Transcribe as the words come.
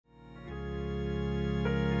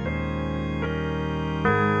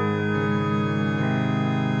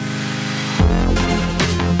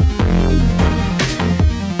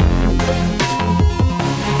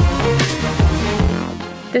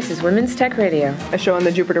This is Women's Tech Radio, a show on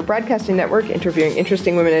the Jupiter Broadcasting Network interviewing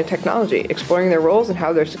interesting women in technology, exploring their roles and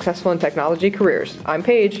how they're successful in technology careers. I'm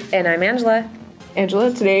Paige. And I'm Angela.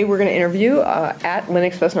 Angela, today we're going to interview at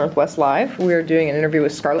Linux Fest Northwest Live. We're doing an interview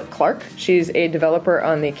with Scarlett Clark. She's a developer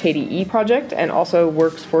on the KDE project and also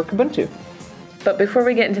works for Kubuntu. But before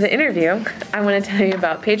we get into the interview, I want to tell you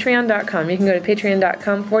about patreon.com. You can go to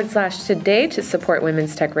patreon.com/today to support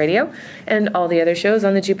Women's Tech Radio and all the other shows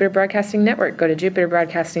on the Jupiter Broadcasting Network. Go to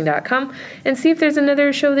jupiterbroadcasting.com and see if there's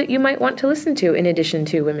another show that you might want to listen to in addition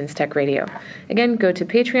to Women's Tech Radio. Again, go to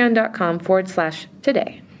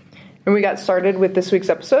patreon.com/today. And we got started with this week's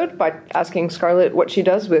episode by asking Scarlett what she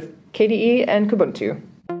does with KDE and Kubuntu.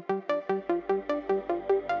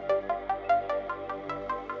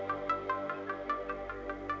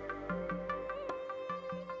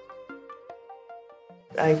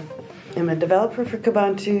 I am a developer for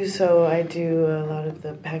Kubuntu, so I do a lot of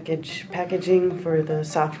the packaging for the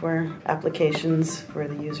software applications for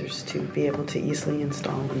the users to be able to easily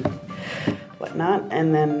install and whatnot.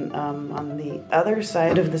 And then on the other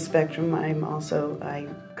side of the spectrum, I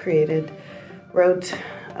wrote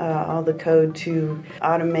all the code to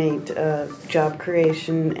automate job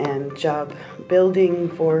creation and job building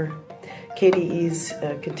for KDE's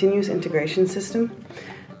continuous integration system,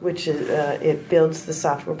 which it builds the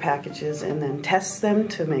software packages and then tests them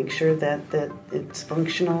to make sure that it's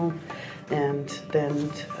functional, and then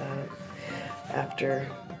after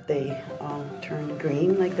they all turn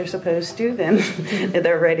green like they're supposed to, then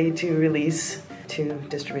they're ready to release to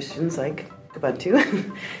distributions like Kubuntu.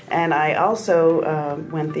 And I also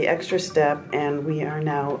went the extra step, and we are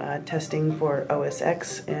now testing for OS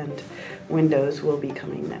X, and Windows will be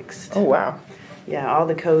coming next. Oh, wow. Yeah, all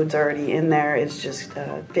the code's already in there. It's just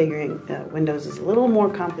figuring Windows is a little more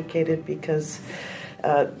complicated because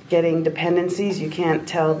getting dependencies, you can't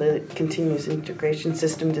tell the continuous integration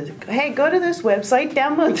system to, hey, go to this website,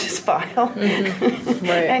 download this file,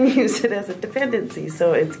 Right. and use it as a dependency.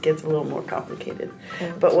 So it gets a little more complicated.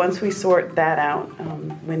 But once we sort that out,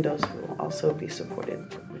 Windows will also be supported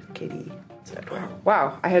with KDE.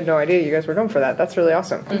 Wow, I had no idea you guys were going for that. That's really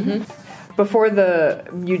awesome. Mm-hmm. Before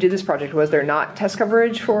you did this project, was there not test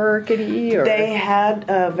coverage for KDE? Or? They had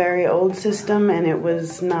a very old system, and it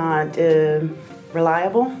was not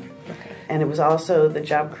reliable. Okay. And it was also, the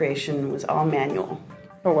job creation was all manual.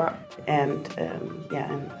 Oh, wow. And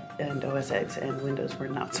and OS X and Windows were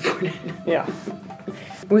not supported. Yeah.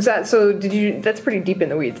 Was that, that's pretty deep in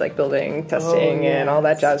the weeds, like building, testing, and all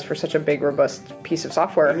that jazz for such a big, robust piece of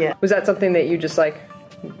software. Yeah. Was that something that you just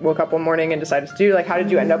woke up one morning and decided to do? How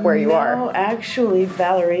did you end up where you are? No, actually,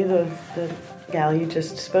 Valerie, the gal you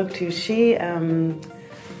just spoke to, she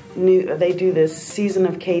knew they do this season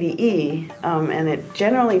of KDE, and it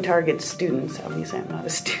generally targets students. Obviously, I'm not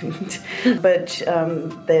a student, but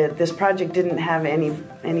this project didn't have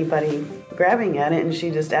anybody grabbing at it, and she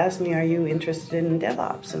just asked me, "Are you interested in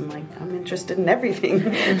DevOps?" I'm like, "I'm interested in everything."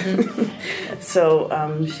 Mm-hmm. So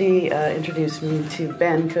she introduced me to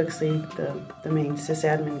Ben Cooksley, the main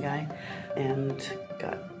sysadmin guy, and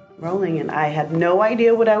got rolling, and I had no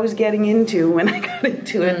idea what I was getting into when I got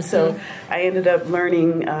into it. Mm-hmm. So I ended up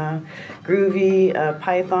learning Groovy,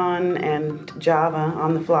 Python, and Java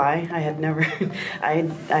on the fly. I had never, I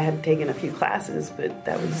had taken a few classes, but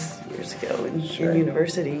that was years ago in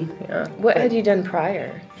university. Yeah. What had you done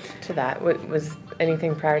prior to that? What was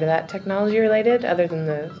anything prior to that technology related, other than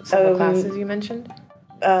the several classes you mentioned?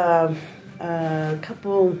 A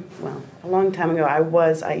long time ago, I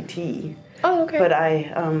was IT. Oh, okay. But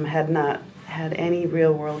I had not had any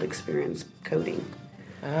real-world experience coding.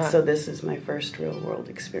 So this is my first real-world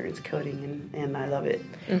experience coding, and I love it.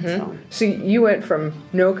 Mm-hmm. So you went from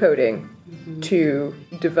no coding to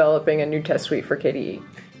developing a new test suite for KDE.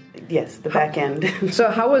 Yes, the back end. So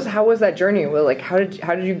how was that journey? Well, how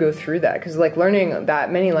did you go through that? Because learning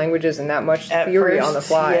that many languages and that much theory on the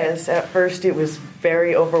fly. Yes, at first it was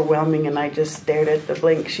very overwhelming, and I just stared at the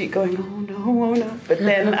blank sheet, going, "Oh no!" But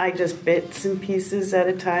then I just bits and pieces at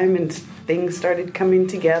a time, and things started coming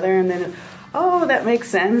together, and then, that makes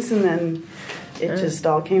sense, and then it just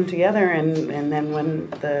all came together, and then when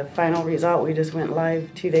the final result, we just went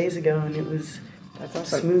live 2 days ago, and it was. That's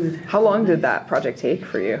awesome. Smooth. How long did that project take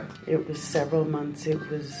for you? It was several months. It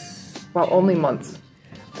was... Well, only months.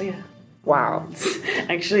 Oh, yeah. Wow.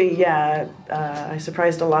 Actually, yeah. I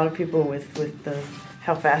surprised a lot of people with the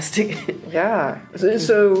how fast it. Yeah.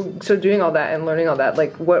 So doing all that and learning all that,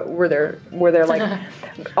 like, what were there like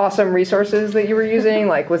awesome resources that you were using?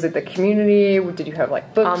 Like, was it the community? Did you have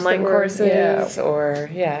like books, online courses, or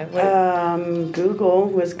Google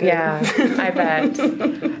was good. Yeah, I bet.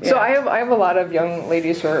 So I have a lot of young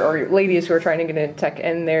ladies who are trying to get into tech,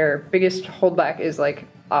 and their biggest holdback is like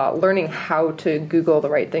learning how to Google the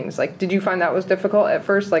right things. Like, did you find that was difficult at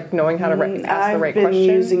first, like knowing how to ask the right question? I've been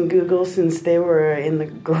using Google since they were in the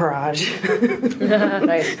garage.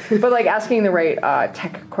 Nice. But like asking the right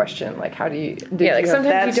tech question, like how do you...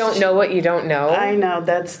 sometimes you don't know what you don't know. I know.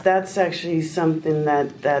 That's actually something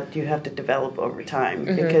that you have to develop over time,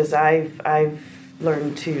 because I've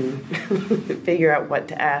learned to figure out what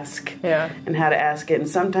to ask and how to ask it, and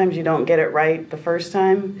sometimes you don't get it right the first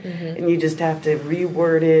time, and you just have to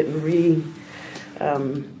reword it and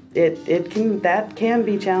that can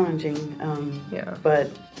be challenging,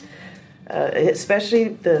 but especially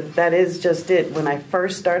that is just it. When I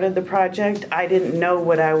first started the project, I didn't know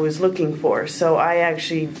what I was looking for, so I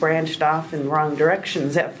actually branched off in wrong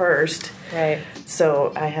directions at first. Right.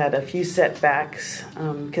 So I had a few setbacks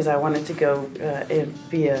because I wanted to go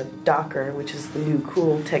via Docker, which is the new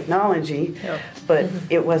cool technology, but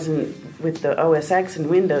it wasn't with the OS X and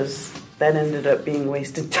Windows. That ended up being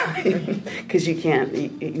wasted time because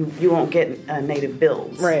you won't get native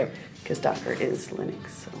builds, right? Because Docker is Linux,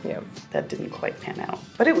 so that didn't quite pan out.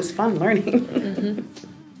 But it was fun learning.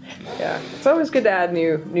 Yeah, it's always good to add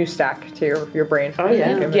new stack to your brain. Oh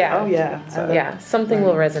yeah, something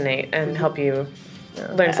will resonate and help you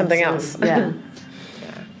learn something else. Yeah.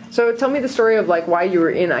 So tell me the story of like why you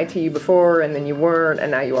were in IT before and then you weren't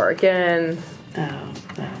and now you are again. Oh,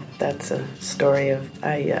 that's a story of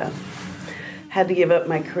I had to give up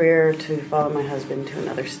my career to follow my husband to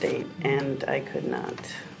another state, and I could not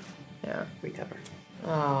recover.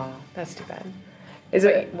 Oh, that's too bad.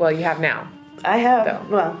 Well, you have now. I have. Though.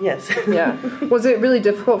 Well, yes. Yeah. Was it really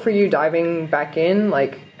difficult for you diving back in,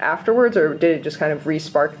 like, afterwards, or did it just kind of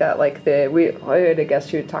re-spark that, like, I had a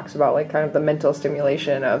guest who talks about, like, kind of the mental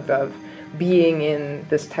stimulation of being in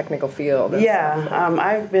this technical field?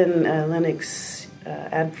 I've been a Linux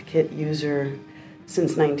advocate user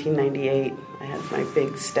since 1998. I had my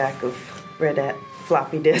big stack of Red Hat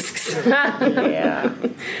floppy disks. But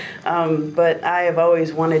I have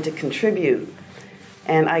always wanted to contribute.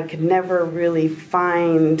 And I could never really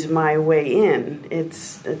find my way in.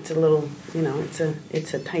 It's a little, it's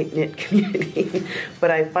a tight-knit community. But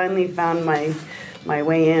I finally found my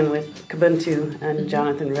way in with Kubuntu and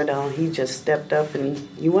Jonathan Riddell. He just stepped up and,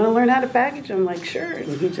 you want to learn how to package? I'm like, sure.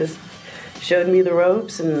 And he just showed me the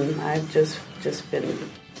ropes, and I've just been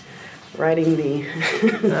riding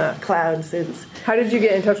the cloud since. How did you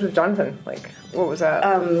get in touch with Jonathan? Like, what was that?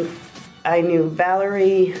 I knew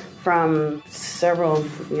Valerie from several,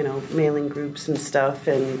 mailing groups and stuff,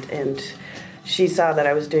 and she saw that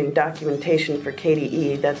I was doing documentation for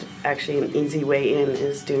KDE. That's actually an easy way in,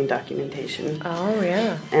 is doing documentation. Oh,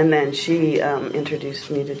 yeah. And then she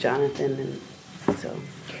introduced me to Jonathan, and so.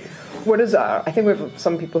 What is, I think we have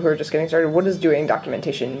some people who are just getting started. What does doing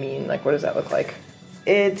documentation mean? Like, what does that look like?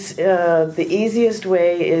 It's, the easiest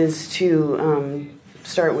way is to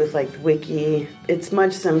start with like Wiki. It's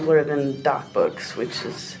much simpler than DocBooks, which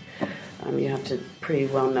is you have to pretty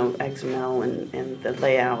well know XML and the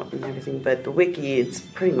layout and everything. But the Wiki, it's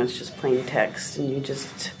pretty much just plain text, and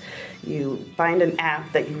you find an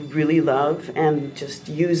app that you really love and just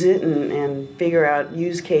use it and figure out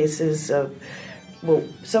use cases of, well,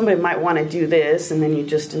 somebody might want to do this, and then you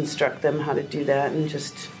just instruct them how to do that and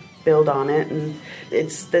just build on it. And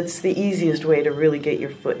that's the easiest way to really get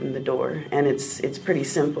your foot in the door. And it's pretty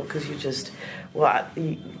simple because you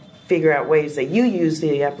figure out ways that you use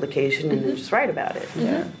the application and then just write about it.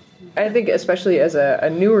 Yeah. I think especially as a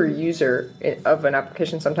newer user of an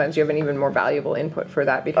application, sometimes you have an even more valuable input for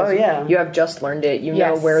that because you have just learned it. You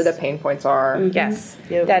know where the pain points are. Mm-hmm. Yes.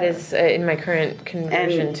 Yep. That is, in my current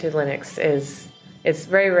conversion to Linux, it's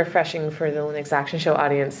very refreshing for the Linux Action Show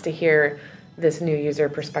audience to hear this new user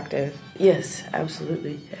perspective. Yes,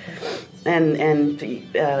 absolutely. And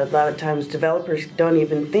a lot of times developers don't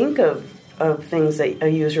even think of things that a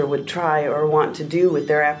user would try or want to do with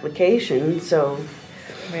their application. So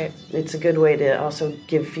it's a good way to also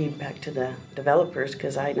give feedback to the developers,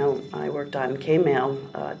 because I know I worked on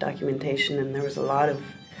Kmail documentation, and there was a lot of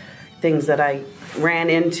things that I ran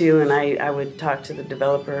into, and I would talk to the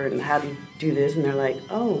developer and how do you do this, and they're like,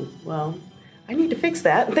 oh, well, I need to fix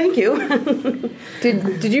that. Thank you.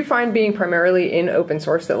 Did you find being primarily in open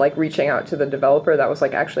source that like reaching out to the developer, that was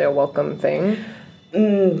like actually a welcome thing?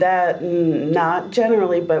 Not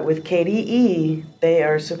generally, but with KDE, they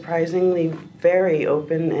are surprisingly very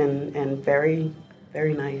open and very,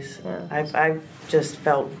 very nice. Yeah. I've just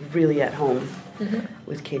felt really at home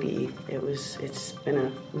with KDE. It's been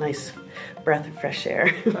a nice breath of fresh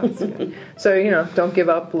air. That's good. So, don't give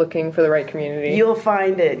up looking for the right community. You'll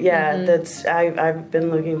find it. Yeah, I've been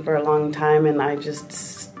looking for a long time, and I just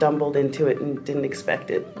stumbled into it and didn't expect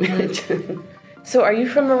it. So are you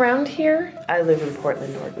from around here? I live in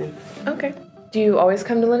Portland, Oregon. Okay. Do you always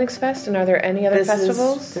come to Linux Fest, and are there any other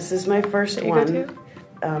festivals? This is my first one.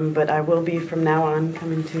 But I will be from now on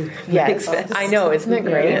coming to Linux Fest. I know, isn't it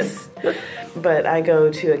great? Yes. But I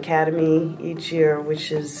go to Academy each year,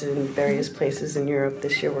 which is in various places in Europe.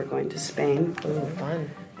 This year we're going to Spain. Oh, fun.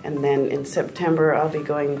 And then in September I'll be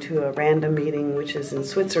going to a random meeting, which is in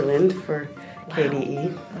Switzerland for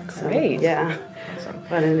KDE. That's great. Yeah. Awesome.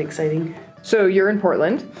 Fun and exciting. So you're in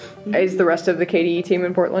Portland. Is the rest of the KDE team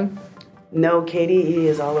in Portland? No, KDE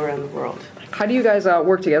is all around the world. How do you guys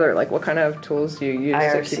work together? Like, what kind of tools do you use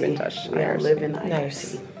to keep in touch? I live in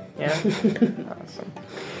IRC. Yeah.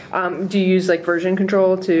 Awesome. Do you use version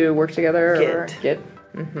control to work together? Git. Or Git?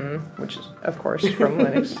 Which is, of course, from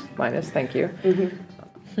Linus. Thank you.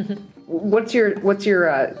 What's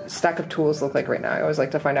your stack of tools look like right now? I always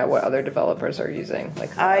like to find out what other developers are using.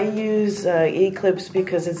 I use Eclipse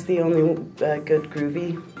because it's the only good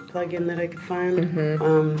Groovy plugin that I could find.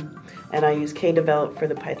 And I use KDevelop for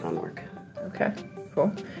the Python work. Okay,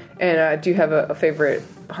 cool. And do you have a favorite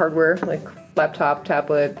hardware, like laptop,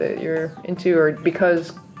 tablet, that you're into? Or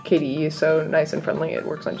because KDE is so nice and friendly, it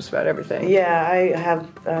works on just about everything? Yeah, I have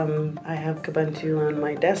Kubuntu on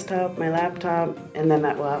my desktop, my laptop, and then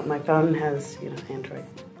my phone has Android.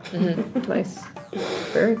 Nice.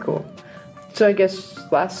 Very cool. So I guess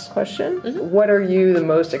last question, what are you the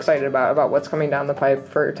most excited about what's coming down the pipe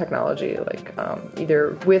for technology, like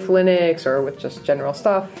either with Linux or with just general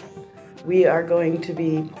stuff? We are going to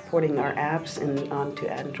be porting our apps onto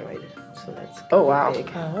Android, so that's big. Wow.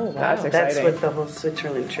 Oh, wow. That's exciting. That's what the whole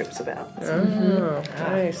Switzerland trip's about. So.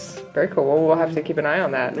 Nice. Very cool. Well, we'll have to keep an eye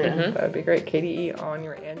on that. That would be great. KDE on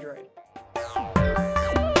your Android.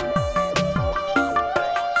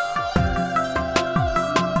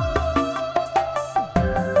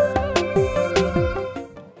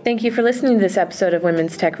 Thank you for listening to this episode of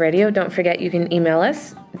Women's Tech Radio. Don't forget you can email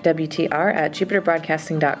us,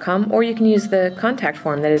 WTR@jupiterbroadcasting.com, or you can use the contact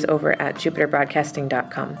form that is over at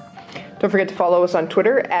jupiterbroadcasting.com. Don't forget to follow us on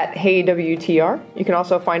Twitter @HeyWTR. You can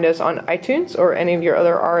also find us on iTunes or any of your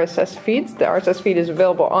other RSS feeds. The RSS feed is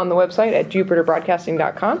available on the website at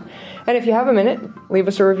jupiterbroadcasting.com. And if you have a minute, leave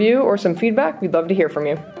us a review or some feedback. We'd love to hear from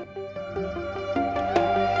you.